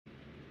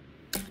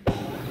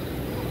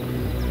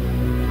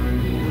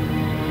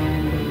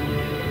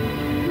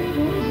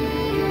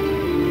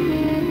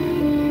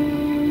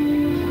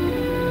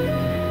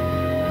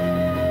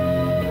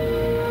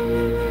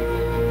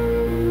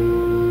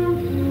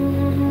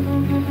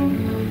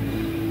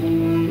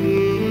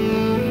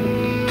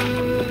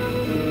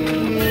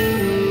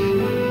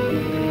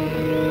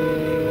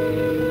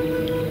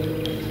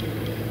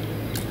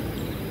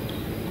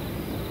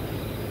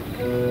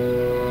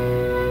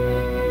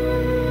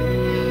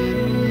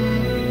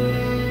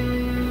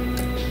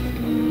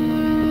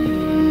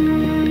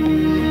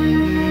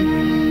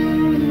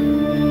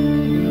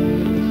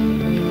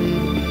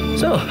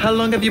How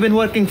long have you been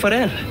working for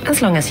air?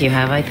 As long as you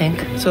have, I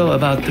think. So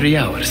about 3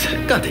 hours.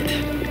 Got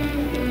it.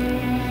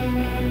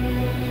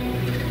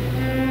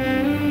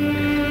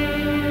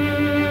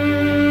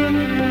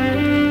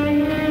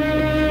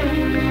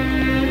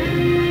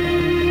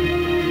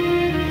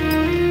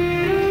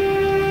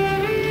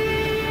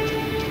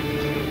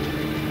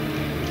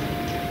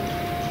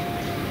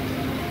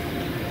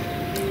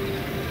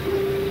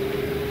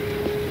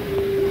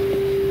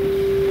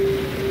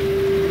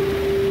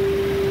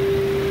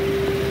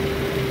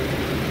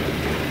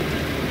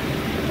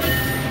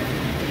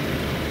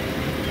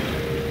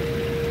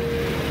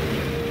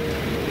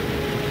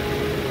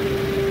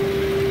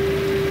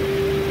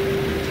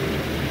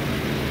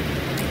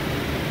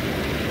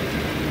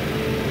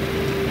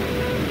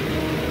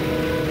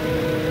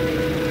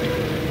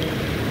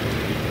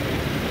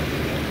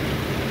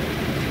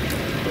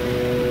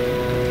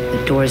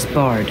 Door's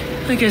barred.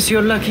 I guess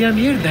you're lucky I'm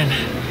here then.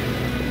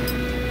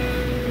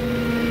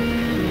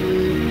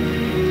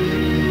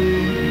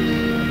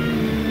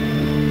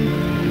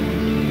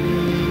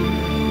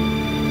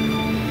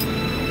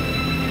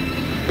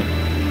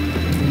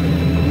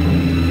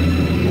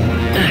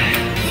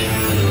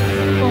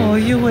 Oh,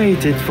 you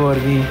waited for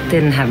me.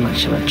 Didn't have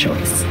much of a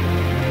choice.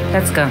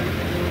 Let's go.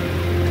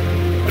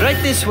 Right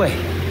this way.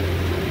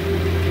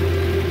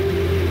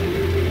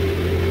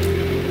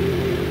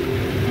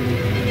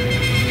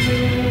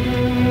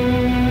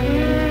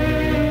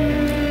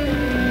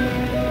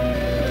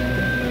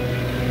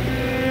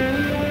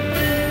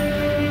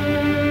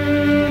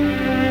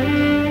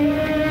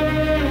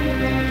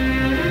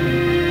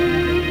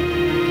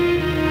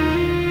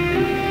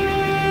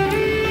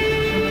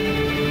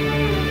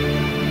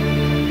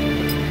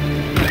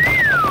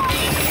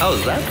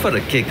 How's that for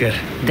a kicker?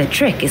 The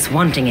trick is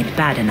wanting it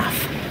bad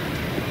enough.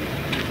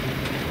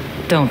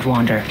 Don't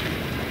wander.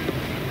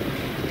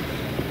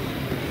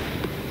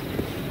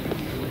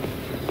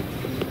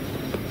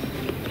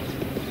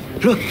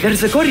 Look,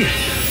 there's the courier.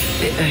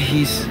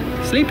 He's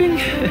sleeping?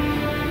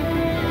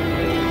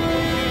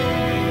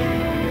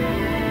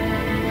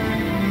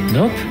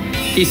 Nope,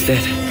 he's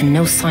dead. And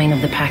no sign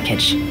of the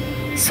package.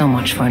 So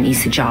much for an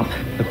easy job.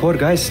 The poor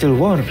guy's still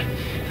warm.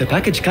 The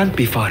package can't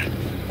be far.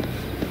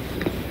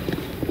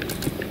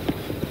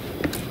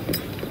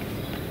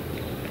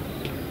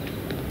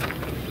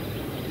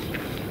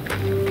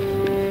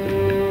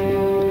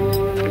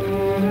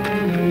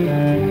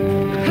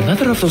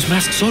 Another of those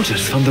masked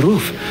soldiers from the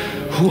roof.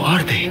 Who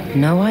are they?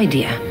 No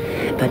idea.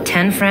 But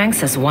 10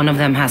 francs as one of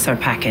them has our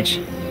package.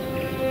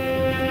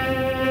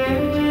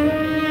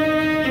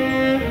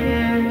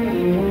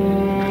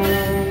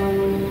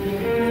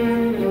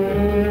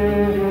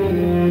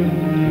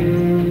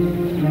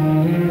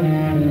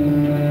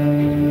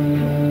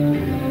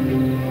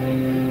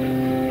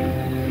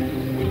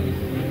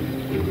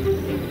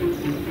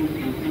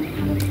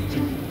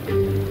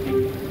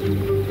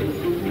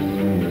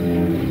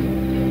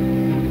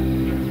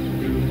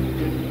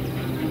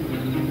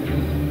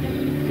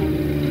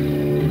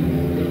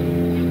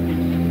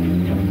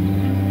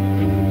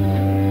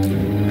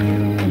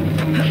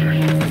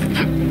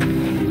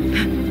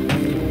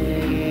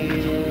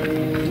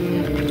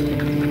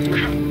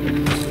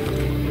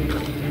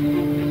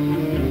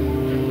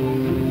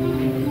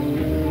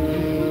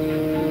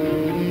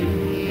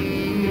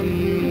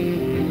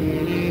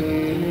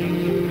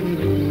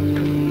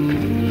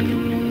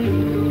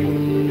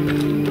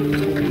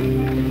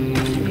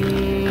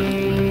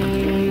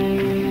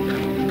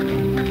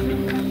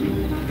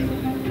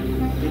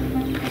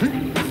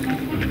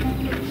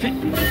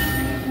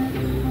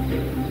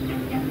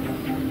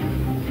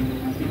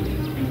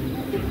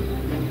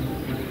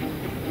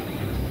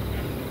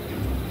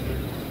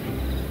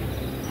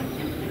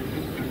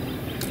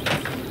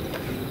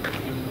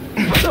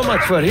 So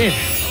much for him.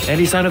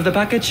 Any sign of the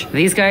package?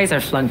 These guys are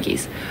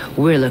flunkies.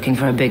 We're looking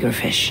for a bigger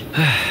fish.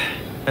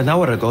 An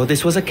hour ago,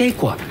 this was a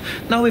cakewalk.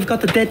 Now we've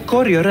got the dead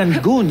courier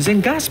and goons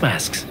in gas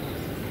masks.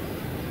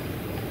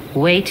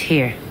 Wait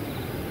here.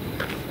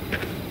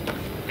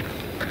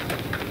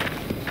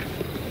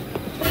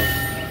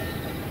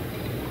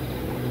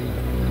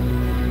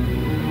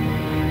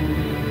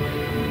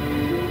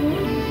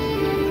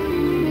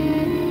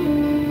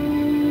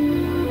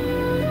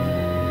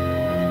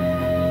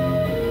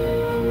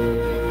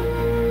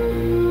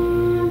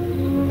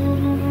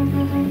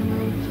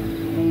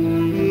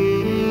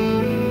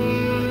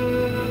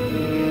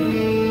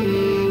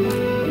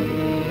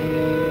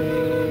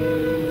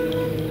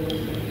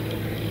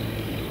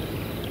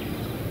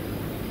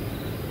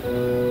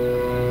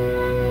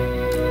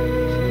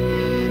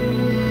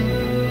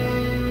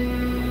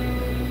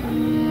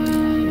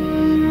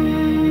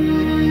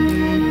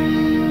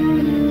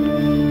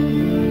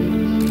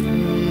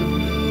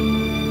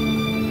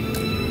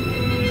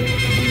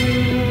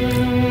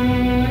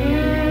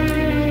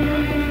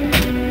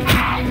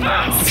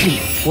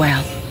 Sleep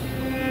well.